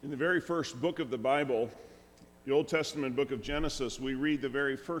In the very first book of the Bible, the Old Testament book of Genesis, we read the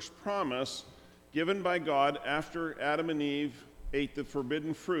very first promise given by God after Adam and Eve ate the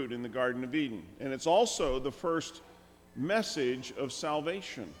forbidden fruit in the Garden of Eden. And it's also the first message of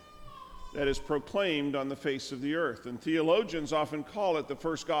salvation that is proclaimed on the face of the earth. And theologians often call it the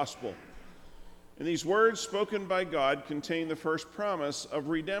first gospel. And these words spoken by God contain the first promise of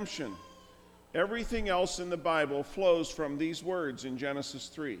redemption. Everything else in the Bible flows from these words in Genesis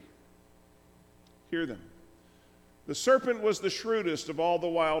 3. Hear them. The serpent was the shrewdest of all the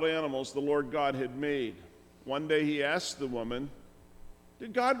wild animals the Lord God had made. One day he asked the woman,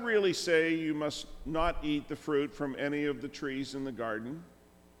 "Did God really say you must not eat the fruit from any of the trees in the garden?"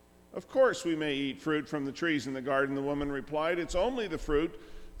 "Of course we may eat fruit from the trees in the garden," the woman replied. "It's only the fruit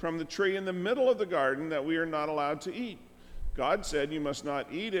from the tree in the middle of the garden that we are not allowed to eat. God said you must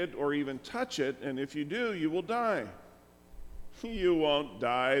not eat it or even touch it, and if you do, you will die." "You won't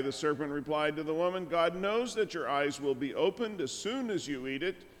die," the serpent replied to the woman. "God knows that your eyes will be opened as soon as you eat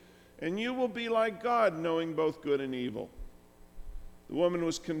it, and you will be like God, knowing both good and evil." The woman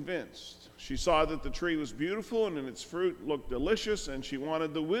was convinced. She saw that the tree was beautiful and its fruit looked delicious, and she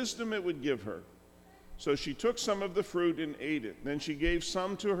wanted the wisdom it would give her. So she took some of the fruit and ate it. Then she gave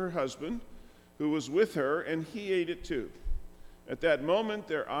some to her husband, who was with her, and he ate it too. At that moment,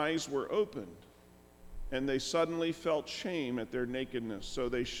 their eyes were opened, and they suddenly felt shame at their nakedness. So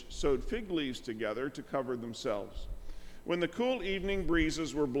they sewed fig leaves together to cover themselves. When the cool evening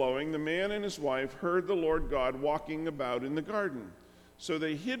breezes were blowing, the man and his wife heard the Lord God walking about in the garden. So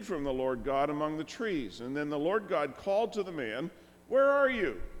they hid from the Lord God among the trees. And then the Lord God called to the man, "Where are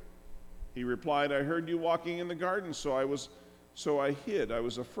you?" He replied, "I heard you walking in the garden, so I hid. I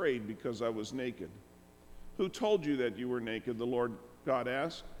was afraid because I was naked." "Who told you that you were naked?" the Lord God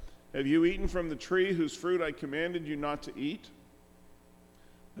asked. "Have you eaten from the tree whose fruit I commanded you not to eat?"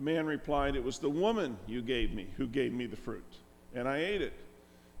 The man replied, "It was the woman you gave me who gave me the fruit, and I ate it."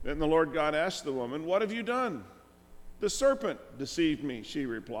 Then the Lord God asked the woman, "What have you done?" "The serpent deceived me," she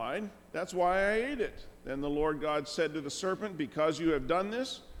replied. "That's why I ate it." Then the Lord God said to the serpent, "Because you have done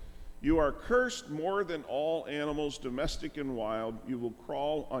this, you are cursed more than all animals, domestic and wild. You will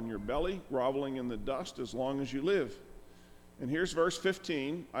crawl on your belly, groveling in the dust as long as you live." And here's verse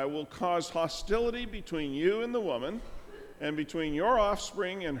 15. "I will cause hostility between you and the woman, and between your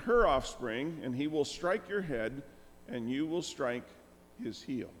offspring and her offspring, and he will strike your head, and you will strike his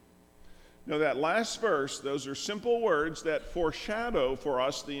heel." Now that last verse, those are simple words that foreshadow for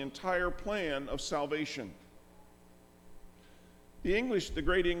us the entire plan of salvation. The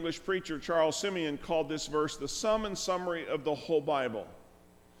great English preacher Charles Simeon called this verse the sum and summary of the whole Bible.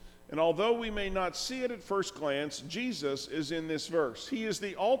 And although we may not see it at first glance, Jesus is in this verse. He is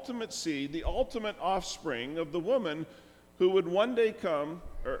the ultimate seed, the ultimate offspring of the woman who would one day come,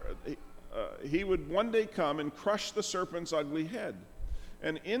 he would one day come and crush the serpent's ugly head.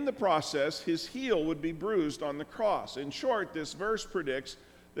 And in the process, his heel would be bruised on the cross. In short, this verse predicts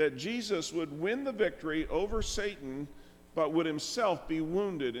that Jesus would win the victory over Satan, but would himself be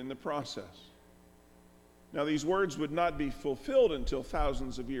wounded in the process. Now, these words would not be fulfilled until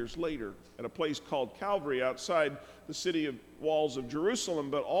thousands of years later at a place called Calvary outside the city walls of Jerusalem,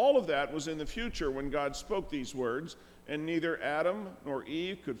 but all of that was in the future when God spoke these words, and neither Adam nor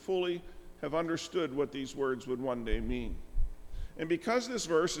Eve could fully have understood what these words would one day mean. And because this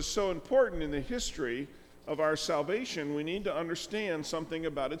verse is so important in the history of our salvation, we need to understand something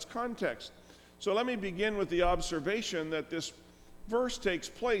about its context. So let me begin with the observation that this verse takes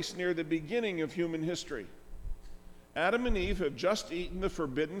place near the beginning of human history. Adam and Eve have just eaten the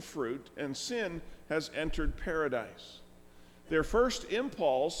forbidden fruit, and sin has entered paradise. Their first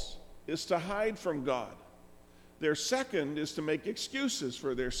impulse is to hide from God. Their second is to make excuses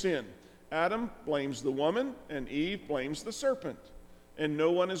for their sin. Adam blames the woman, and Eve blames the serpent. And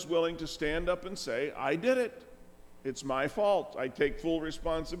no one is willing to stand up and say, "I did it. It's my fault. I take full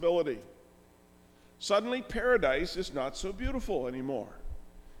responsibility." Suddenly, paradise is not so beautiful anymore.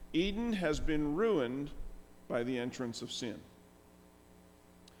 Eden has been ruined by the entrance of sin.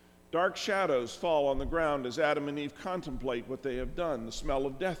 Dark shadows fall on the ground as Adam and Eve contemplate what they have done. The smell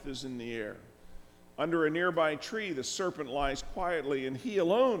of death is in the air. Under a nearby tree, the serpent lies quietly, and he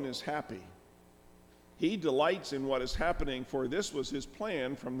alone is happy. He delights in what is happening, for this was his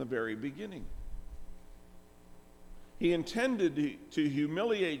plan from the very beginning. He intended to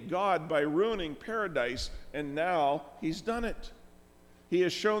humiliate God by ruining paradise, and now he's done it. He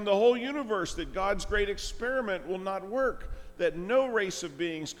has shown the whole universe that God's great experiment will not work, that no race of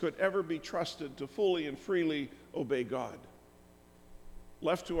beings could ever be trusted to fully and freely obey God.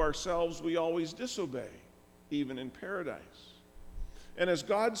 Left to ourselves, we always disobey, even in paradise. And as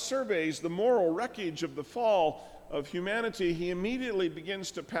God surveys the moral wreckage of the fall of humanity, he immediately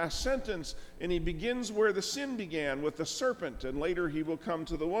begins to pass sentence, and he begins where the sin began, with the serpent, and later he will come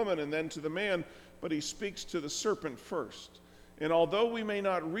to the woman and then to the man, but he speaks to the serpent first. And although we may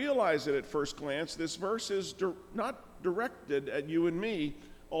not realize it at first glance, this verse is not directed at you and me,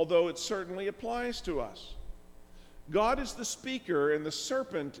 although it certainly applies to us. God is the speaker, and the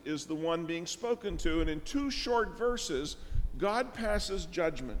serpent is the one being spoken to, and in 2 short verses, God passes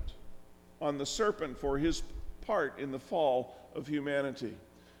judgment on the serpent for his part in the fall of humanity.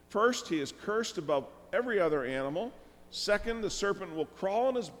 First, he is cursed above every other animal. Second, the serpent will crawl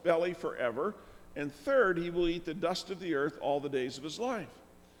on his belly forever. And third, he will eat the dust of the earth all the days of his life.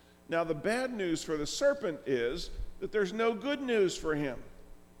 Now, the bad news for the serpent is that there's no good news for him.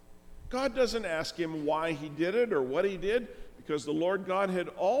 God doesn't ask him why he did it or what he did, because the Lord God had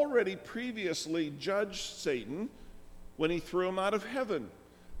already previously judged Satan when he threw him out of heaven.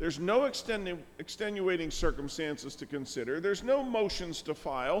 There's no extenuating circumstances to consider. There's no motions to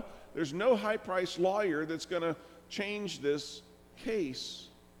file. There's no high-priced lawyer that's going to change this case.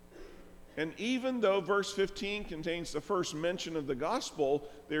 And even though verse 15 contains the first mention of the gospel,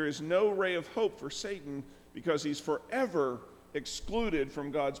 there is no ray of hope for Satan, because he's forever excluded from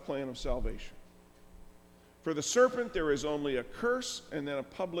God's plan of salvation. For the serpent, there is only a curse and then a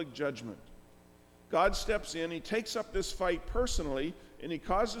public judgment. God steps in, he takes up this fight personally, and he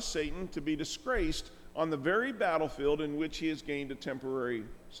causes Satan to be disgraced on the very battlefield in which he has gained a temporary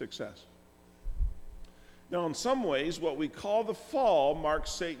success. Now, in some ways, what we call the fall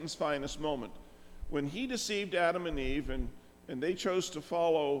marks Satan's finest moment. When he deceived Adam and Eve and they chose to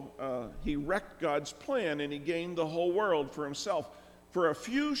follow, he wrecked God's plan and he gained the whole world for himself. For a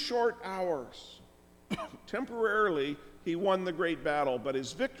few short hours, temporarily, he won the great battle, but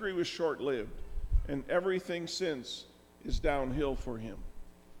his victory was short-lived, and everything since is downhill for him.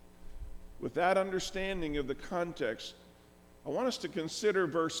 With that understanding of the context, I want us to consider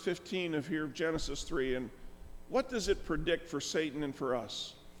verse 15 of here, Genesis 3, and what does it predict for Satan and for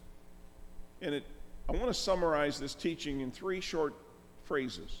us? And I want to summarize this teaching in 3 short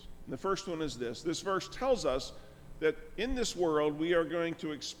phrases. And the first one is this. This verse tells us that in this world we are going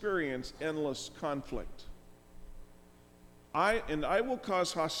to experience endless conflict. I will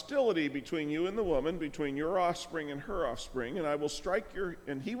cause hostility between you and the woman, between your offspring and her offspring,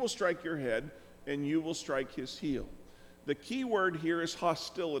 and he will strike your head, and you will strike his heel. The key word here is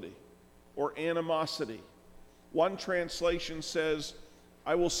hostility or animosity. One translation says,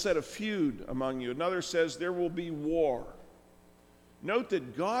 I will set a feud among you. Another says, there will be war. Note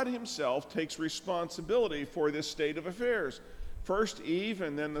that God himself takes responsibility for this state of affairs. First Eve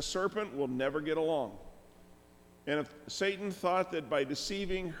and then the serpent will never get along. And if Satan thought that by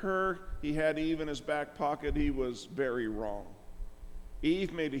deceiving her, he had Eve in his back pocket, he was very wrong.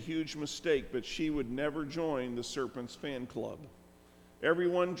 Eve made a huge mistake, but she would never join the serpent's fan club.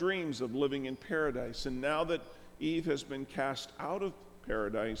 Everyone dreams of living in paradise, and now that Eve has been cast out of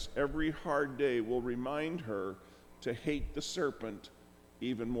paradise, every hard day will remind her to hate the serpent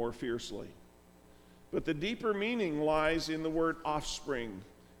even more fiercely. But the deeper meaning lies in the word offspring.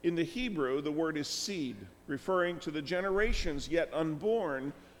 In the Hebrew, the word is seed, referring to the generations yet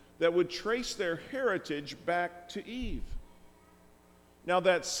unborn that would trace their heritage back to Eve. Now,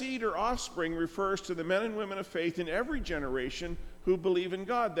 that seed or offspring refers to the men and women of faith in every generation who believe in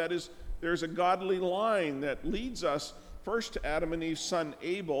God. That is, there's a godly line that leads us first to Adam and Eve's son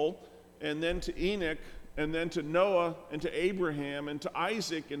Abel, and then to Enoch, and then to Noah, and to Abraham, and to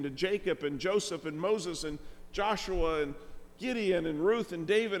Isaac, and to Jacob, and Joseph, and Moses, and Joshua, and Gideon, and Ruth, and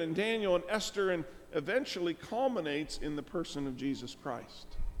David, and Daniel, and Esther, and eventually culminates in the person of Jesus Christ.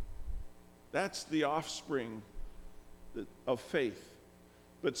 That's the offspring of faith.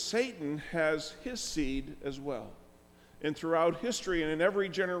 But Satan has his seed as well. And throughout history and in every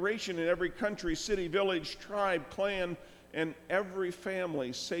generation, in every country, city, village, tribe, clan, and every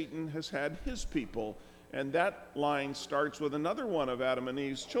family, Satan has had his people. And that line starts with another one of Adam and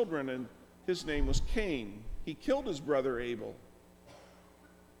Eve's children, and his name was Cain. He killed his brother Abel.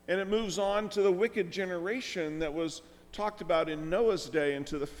 And it moves on to the wicked generation that was talked about in Noah's day, and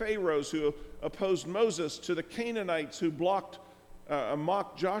to the Pharaohs who opposed Moses, to the Canaanites who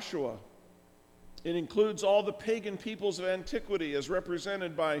mocked Joshua. It includes all the pagan peoples of antiquity as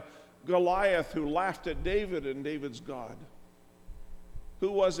represented by Goliath, who laughed at David and David's God.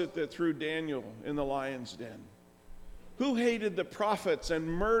 Who was it that threw Daniel in the lion's den? Who hated the prophets and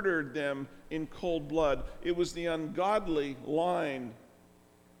murdered them in cold blood? It was the ungodly line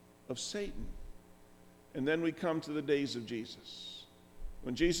of Satan. And then we come to the days of Jesus.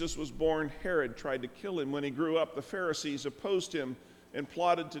 When Jesus was born, Herod tried to kill him. When he grew up, the Pharisees opposed him. and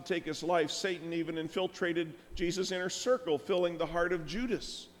plotted to take his life. Satan even infiltrated Jesus' inner circle, filling the heart of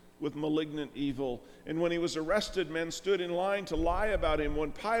Judas with malignant evil. And when he was arrested, men stood in line to lie about him.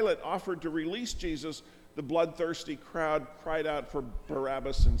 When Pilate offered to release Jesus, the bloodthirsty crowd cried out for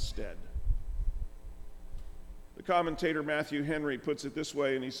Barabbas instead. The commentator Matthew Henry puts it this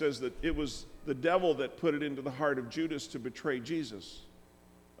way, and he says that it was the devil that put it into the heart of Judas to betray Jesus,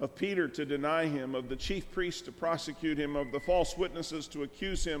 of Peter to deny him, of the chief priests to prosecute him, of the false witnesses to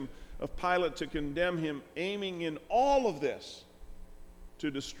accuse him, of Pilate to condemn him, aiming in all of this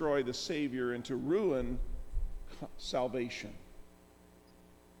to destroy the Savior and to ruin salvation.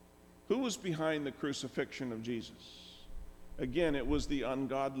 Who was behind the crucifixion of Jesus? Again, it was the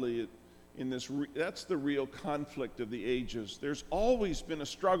ungodly. That's the real conflict of the ages. There's always been a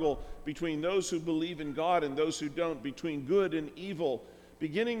struggle between those who believe in God and those who don't, between good and evil.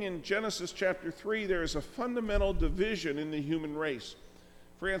 Beginning in Genesis chapter 3, there is a fundamental division in the human race.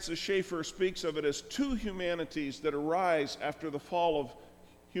 Francis Schaeffer speaks of it as two humanities that arise after the fall of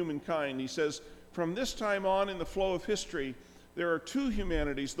humankind. He says, from this time on in the flow of history, there are two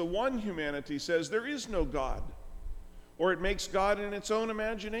humanities. The one humanity says there is no God, or it makes God in its own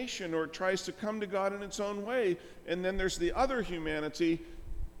imagination, or it tries to come to God in its own way. And then there's the other humanity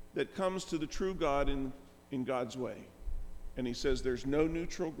that comes to the true God in God's way. And he says there's no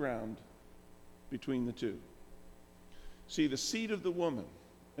neutral ground between the two. See, the seed of the woman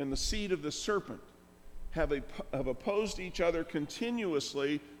and the seed of the serpent have opposed each other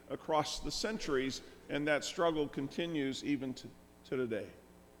continuously across the centuries, and that struggle continues even to today.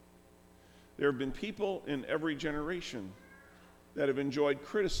 There have been people in every generation that have enjoyed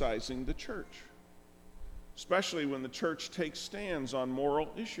criticizing the church, especially when the church takes stands on moral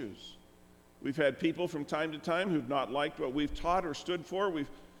issues. We've had people from time to time who've not liked what we've taught or stood for.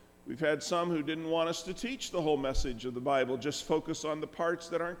 We've had some who didn't want us to teach the whole message of the Bible, just focus on the parts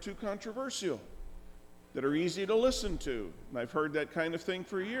that aren't too controversial, that are easy to listen to. And I've heard that kind of thing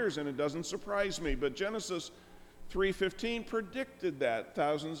for years, and it doesn't surprise me. But Genesis 3:15 predicted that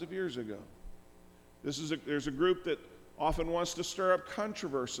thousands of years ago. There's a group that often wants to stir up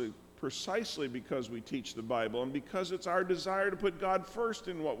controversy precisely because we teach the Bible and because it's our desire to put God first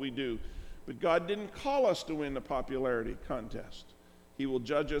in what we do. But God didn't call us to win a popularity contest. He will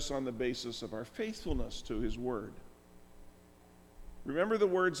judge us on the basis of our faithfulness to his word. Remember the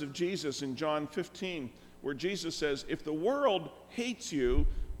words of Jesus in John 15, where Jesus says, if the world hates you,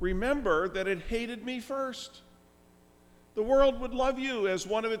 remember that it hated me first. The world would love you as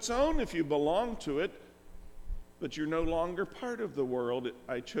one of its own if you belong to it, but you're no longer part of the world.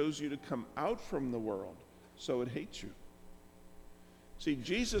 I chose you to come out from the world, so it hates you. See,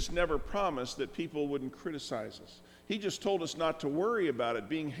 Jesus never promised that people wouldn't criticize us. He just told us not to worry about it.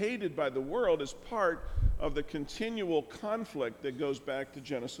 Being hated by the world is part of the continual conflict that goes back to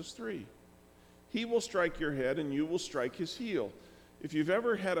Genesis 3. He will strike your head and you will strike his heel. If you've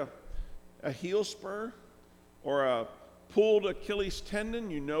ever had a heel spur or a pulled Achilles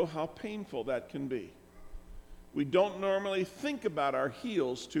tendon, you know how painful that can be. We don't normally think about our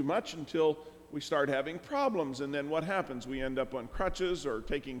heels too much until we start having problems, and then what happens? We end up on crutches or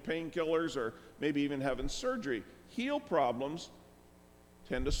taking painkillers or maybe even having surgery. Heel problems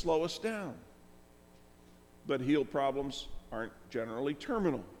tend to slow us down, but heel problems aren't generally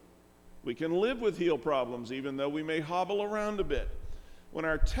terminal. We can live with heel problems even though we may hobble around a bit. When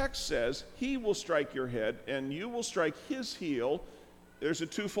our text says, he will strike your head and you will strike his heel, there's a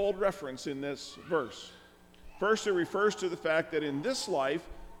twofold reference in this verse. First, it refers to the fact that in this life,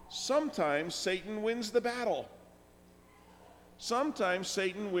 sometimes Satan wins the battle. Sometimes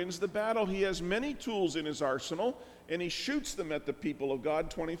Satan wins the battle. He has many tools in his arsenal, and he shoots them at the people of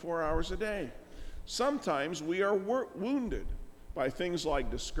God 24 hours a day. Sometimes we are wounded by things like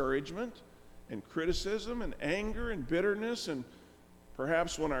discouragement and criticism and anger and bitterness, and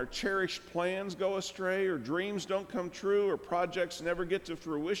perhaps when our cherished plans go astray or dreams don't come true or projects never get to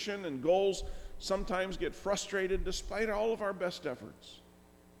fruition and goals sometimes get frustrated despite all of our best efforts.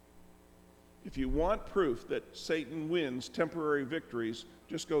 If you want proof that Satan wins temporary victories,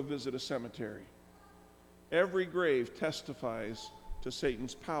 just go visit a cemetery. Every grave testifies to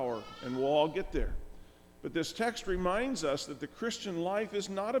Satan's power, and we'll all get there. But this text reminds us that the Christian life is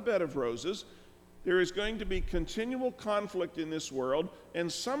not a bed of roses. There is going to be continual conflict in this world,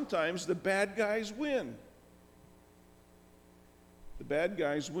 and sometimes the bad guys win. The bad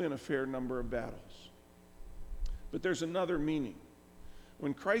guys win a fair number of battles. But there's another meaning.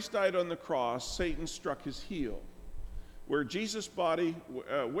 When Christ died on the cross, Satan struck his heel. Where on Jesus' body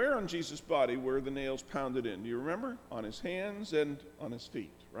were the nails pounded in? Do you remember? On his hands and on his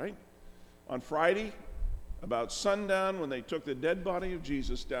feet, right? On Friday, About sundown, when they took the dead body of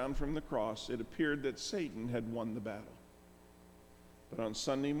Jesus down from the cross, it appeared that Satan had won the battle. But on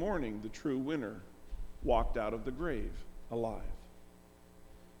Sunday morning, the true winner walked out of the grave alive.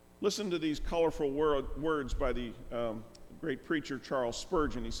 Listen to these colorful words by the great preacher Charles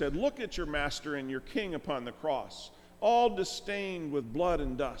Spurgeon. He said, "Look at your master and your king upon the cross, all distained with blood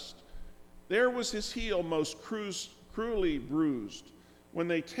and dust. There was his heel most cruelly bruised. When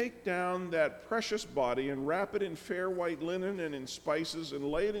they take down that precious body and wrap it in fair white linen and in spices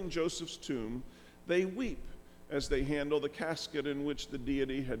and lay it in Joseph's tomb, they weep as they handle the casket in which the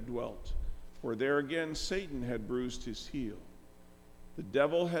deity had dwelt. For there again Satan had bruised his heel. The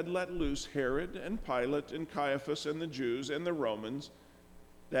devil had let loose Herod and Pilate and Caiaphas and the Jews and the Romans.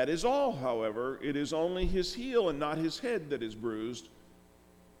 That is all, however. It is only his heel and not his head that is bruised.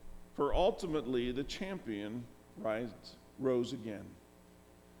 For ultimately the champion rose again."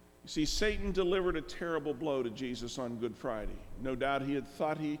 You see, Satan delivered a terrible blow to Jesus on Good Friday. No doubt he had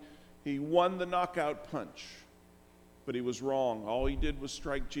thought he won the knockout punch, but he was wrong. All he did was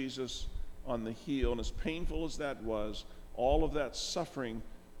strike Jesus on the heel, and as painful as that was, all of that suffering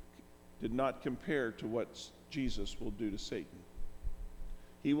did not compare to what Jesus will do to Satan.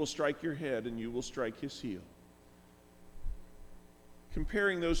 He will strike your head, and you will strike his heel.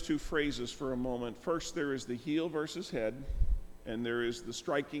 Comparing those two phrases for a moment, first there is the heel versus head, and there is the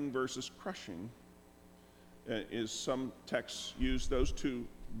striking versus crushing. Some texts use those two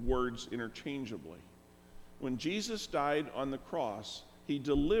words interchangeably. When Jesus died on the cross, he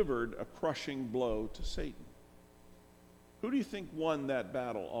delivered a crushing blow to Satan. Who do you think won that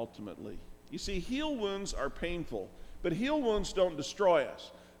battle ultimately? You see, heel wounds are painful, but heel wounds don't destroy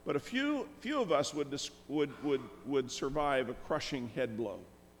us. But a few of us would survive a crushing head blow.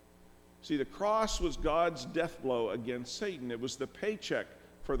 See, the cross was God's death blow against Satan. It was the paycheck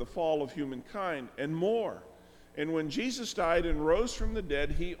for the fall of humankind and more. And when Jesus died and rose from the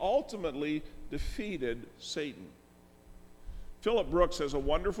dead, he ultimately defeated Satan. Philip Brooks has a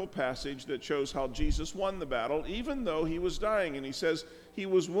wonderful passage that shows how Jesus won the battle, even though he was dying. And he says, "He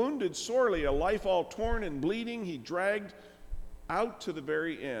was wounded sorely, a life all torn and bleeding. He dragged out to the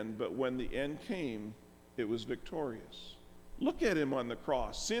very end, but when the end came, it was victorious." Look at him on the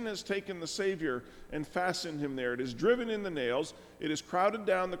cross. Sin has taken the Savior and fastened him there. It has driven in the nails. It has crowded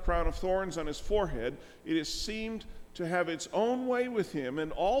down the crown of thorns on his forehead. It has seemed to have its own way with him,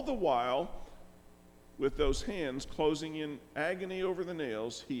 and all the while, with those hands closing in agony over the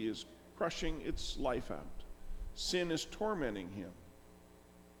nails, he is crushing its life out. Sin is tormenting him,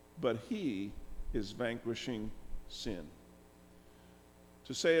 but he is vanquishing sin.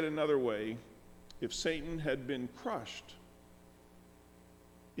 To say it another way, if Satan had been crushed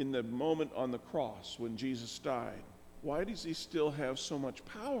in the moment on the cross when Jesus died, why does he still have so much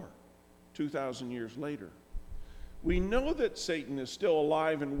power 2,000 years later? We know that Satan is still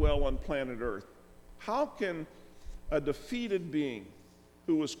alive and well on planet Earth. How can a defeated being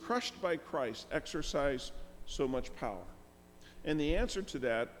who was crushed by Christ exercise so much power? And the answer to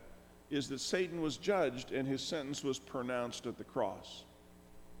that is that Satan was judged and his sentence was pronounced at the cross.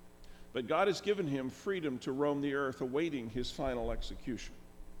 But God has given him freedom to roam the earth awaiting his final execution.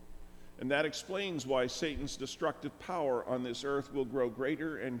 And that explains why Satan's destructive power on this earth will grow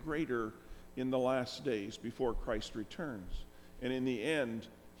greater and greater in the last days before Christ returns. And in the end,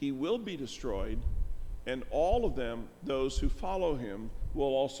 he will be destroyed, and all of them, those who follow him,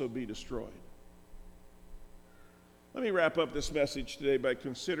 will also be destroyed. Let me wrap up this message today by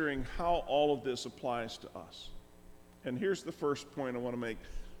considering how all of this applies to us. And here's the first point I want to make.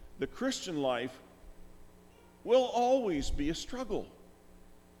 The Christian life will always be a struggle.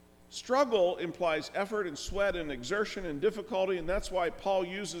 Struggle implies effort and sweat and exertion and difficulty, and that's why Paul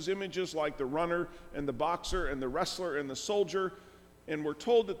uses images like the runner and the boxer and the wrestler and the soldier, and we're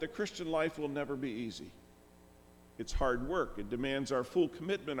told that the Christian life will never be easy. It's hard work. It demands our full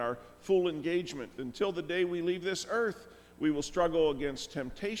commitment, our full engagement. Until the day we leave this earth, we will struggle against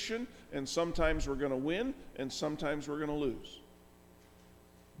temptation, and sometimes we're going to win, and sometimes we're going to lose.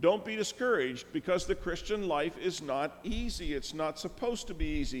 Don't be discouraged, because the Christian life is not easy. It's not supposed to be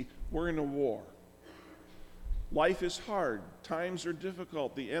easy. We're in a war. Life is hard. Times are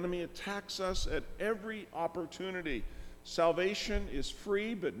difficult. The enemy attacks us at every opportunity. Salvation is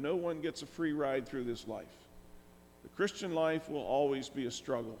free, but no one gets a free ride through this life. The Christian life will always be a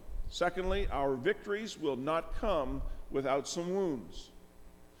struggle. Secondly, our victories will not come without some wounds.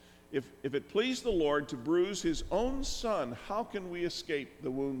 If it pleased the Lord to bruise his own son, how can we escape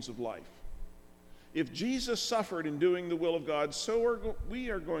the wounds of life? If Jesus suffered in doing the will of God, so we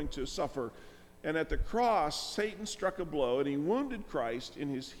are going to suffer. And at the cross, Satan struck a blow, and he wounded Christ in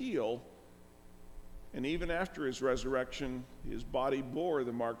his heel. And even after his resurrection, his body bore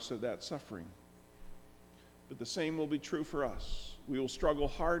the marks of that suffering. But the same will be true for us. We will struggle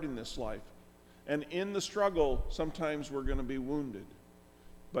hard in this life. And in the struggle, sometimes we're going to be wounded.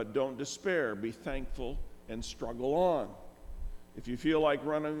 But don't despair. Be thankful and struggle on. If you feel like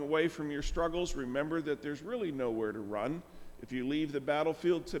running away from your struggles, remember that there's really nowhere to run. If you leave the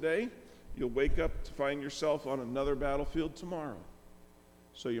battlefield today, you'll wake up to find yourself on another battlefield tomorrow.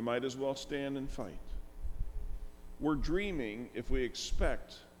 So you might as well stand and fight. We're dreaming if we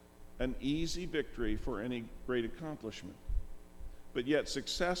expect an easy victory for any great accomplishment. But yet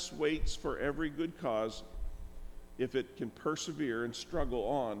success waits for every good cause if it can persevere and struggle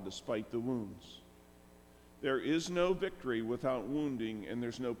on despite the wounds. There is no victory without wounding, and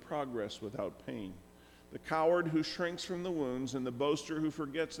there's no progress without pain. The coward who shrinks from the wounds and the boaster who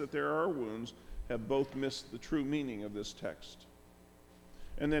forgets that there are wounds have both missed the true meaning of this text.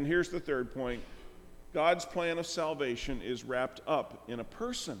 And then here's the third point. God's plan of salvation is wrapped up in a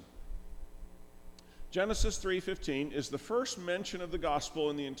person. Genesis 3:15 is the first mention of the gospel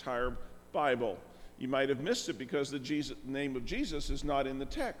in the entire Bible. You might have missed it because the name of Jesus is not in the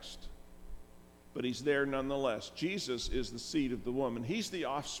text. But he's there nonetheless. Jesus is the seed of the woman. He's the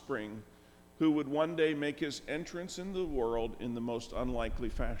offspring who would one day make his entrance in the world in the most unlikely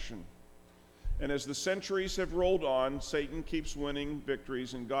fashion. And as the centuries have rolled on, Satan keeps winning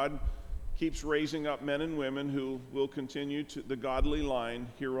victories, and God keeps raising up men and women who will continue to the godly line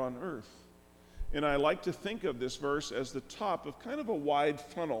here on earth. And I like to think of this verse as the top of kind of a wide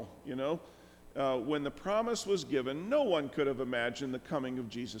funnel, when the promise was given, no one could have imagined the coming of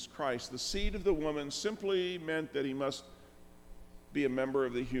Jesus Christ. The seed of the woman simply meant that he must be a member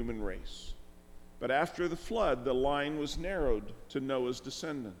of the human race. But after the flood, the line was narrowed to Noah's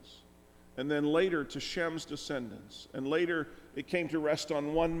descendants, and then later to Shem's descendants, and later it came to rest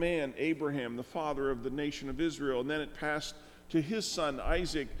on one man, Abraham, the father of the nation of Israel, and then it passed to his son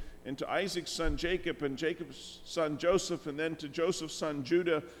Isaac, and to Isaac's son Jacob, and Jacob's son Joseph, and then to Joseph's son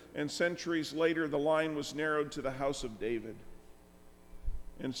Judah, and centuries later the line was narrowed to the house of David.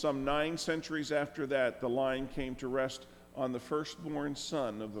 And some 9 centuries after that, the line came to rest on the firstborn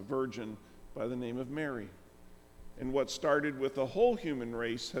son of a virgin by the name of Mary. And what started with the whole human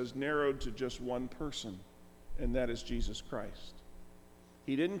race has narrowed to just one person, and that is Jesus Christ.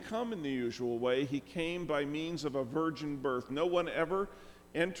 He didn't come in the usual way. He came by means of a virgin birth. No one ever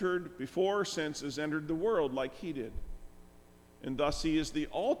entered before or since has entered the world like he did. And thus he is the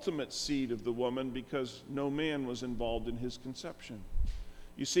ultimate seed of the woman because no man was involved in his conception.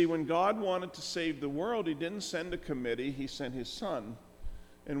 You see, when God wanted to save the world, he didn't send a committee, he sent his son.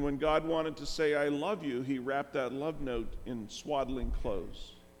 And when God wanted to say, I love you, he wrapped that love note in swaddling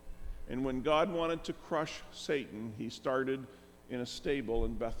clothes. And when God wanted to crush Satan, he started in a stable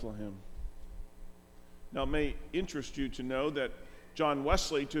in Bethlehem. Now, it may interest you to know that John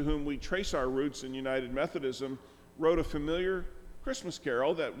Wesley, to whom we trace our roots in United Methodism, wrote a familiar Christmas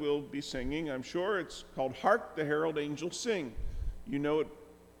carol that we'll be singing, I'm sure. It's called Hark the Herald Angels Sing. You know it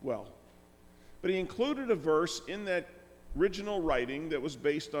well. But he included a verse in that original writing that was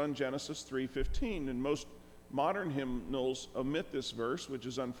based on Genesis 3:15, and most modern hymnals omit this verse, which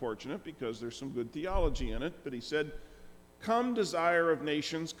is unfortunate because there's some good theology in it. But he said, Come, desire of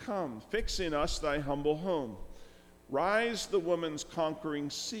nations, come, fix in us thy humble home. Rise the woman's conquering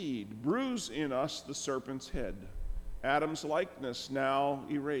seed, bruise in us the serpent's head. Adam's likeness now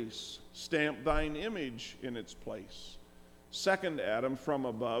erase, stamp thine image in its place. Second Adam from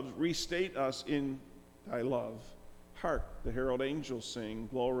above, restate us in thy love. Hark, the herald angels sing,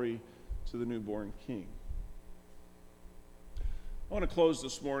 glory to the newborn King. I want to close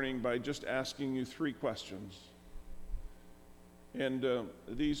this morning by just asking you 3 questions. And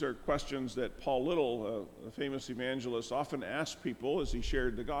these are questions that Paul Little, a famous evangelist, often asked people as he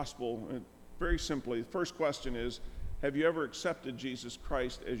shared the gospel. And very simply, the first question is, have you ever accepted Jesus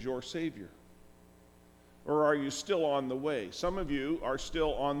Christ as your Savior? Or are you still on the way? Some of you are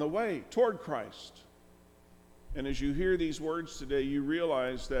still on the way toward Christ. And as you hear these words today, you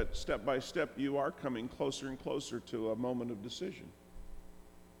realize that step by step you are coming closer and closer to a moment of decision.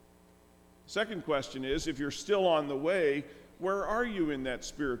 Second question is, if you're still on the way, where are you in that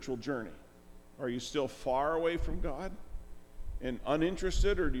spiritual journey? Are you still far away from God and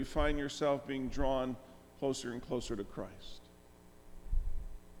uninterested, or do you find yourself being drawn closer and closer to Christ?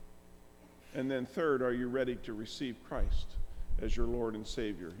 And then third, are you ready to receive Christ as your Lord and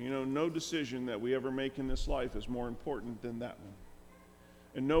Savior? You know, no decision that we ever make in this life is more important than that one.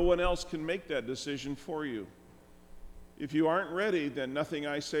 And no one else can make that decision for you. If you aren't ready, then nothing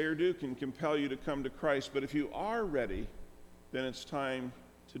I say or do can compel you to come to Christ. But if you are ready, then it's time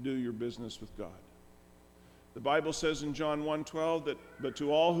to do your business with God. The Bible says in John 1:12 that, but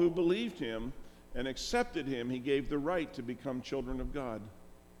to all who believed him and accepted him, he gave the right to become children of God.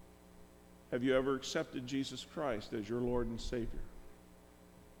 Have you ever accepted Jesus Christ as your Lord and Savior?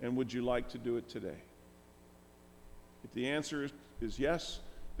 And would you like to do it today? If the answer is yes,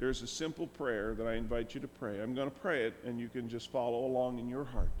 there's a simple prayer that I invite you to pray. I'm going to pray it, and you can just follow along in your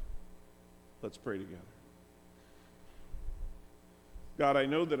heart. Let's pray together. God, I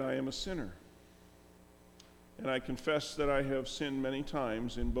know that I am a sinner. And I confess that I have sinned many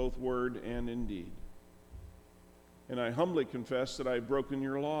times in both word and in deed. And I humbly confess that I've broken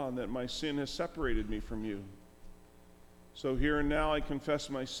your law and that my sin has separated me from you. So here and now I confess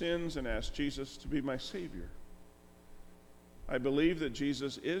my sins and ask Jesus to be my Savior. I believe that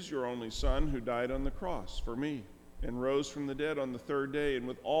Jesus is your only Son who died on the cross for me and rose from the dead on the third day. And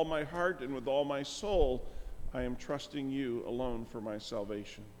with all my heart and with all my soul, I am trusting you alone for my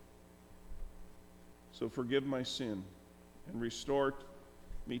salvation. So forgive my sin and restore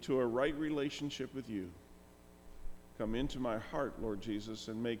me to a right relationship with you. Come into my heart, Lord Jesus,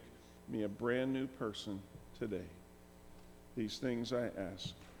 and make me a brand new person today. These things I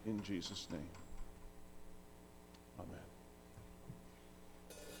ask in Jesus' name. Amen.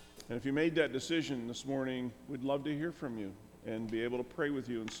 And if you made that decision this morning, we'd love to hear from you and be able to pray with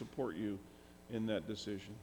you and support you in that decision.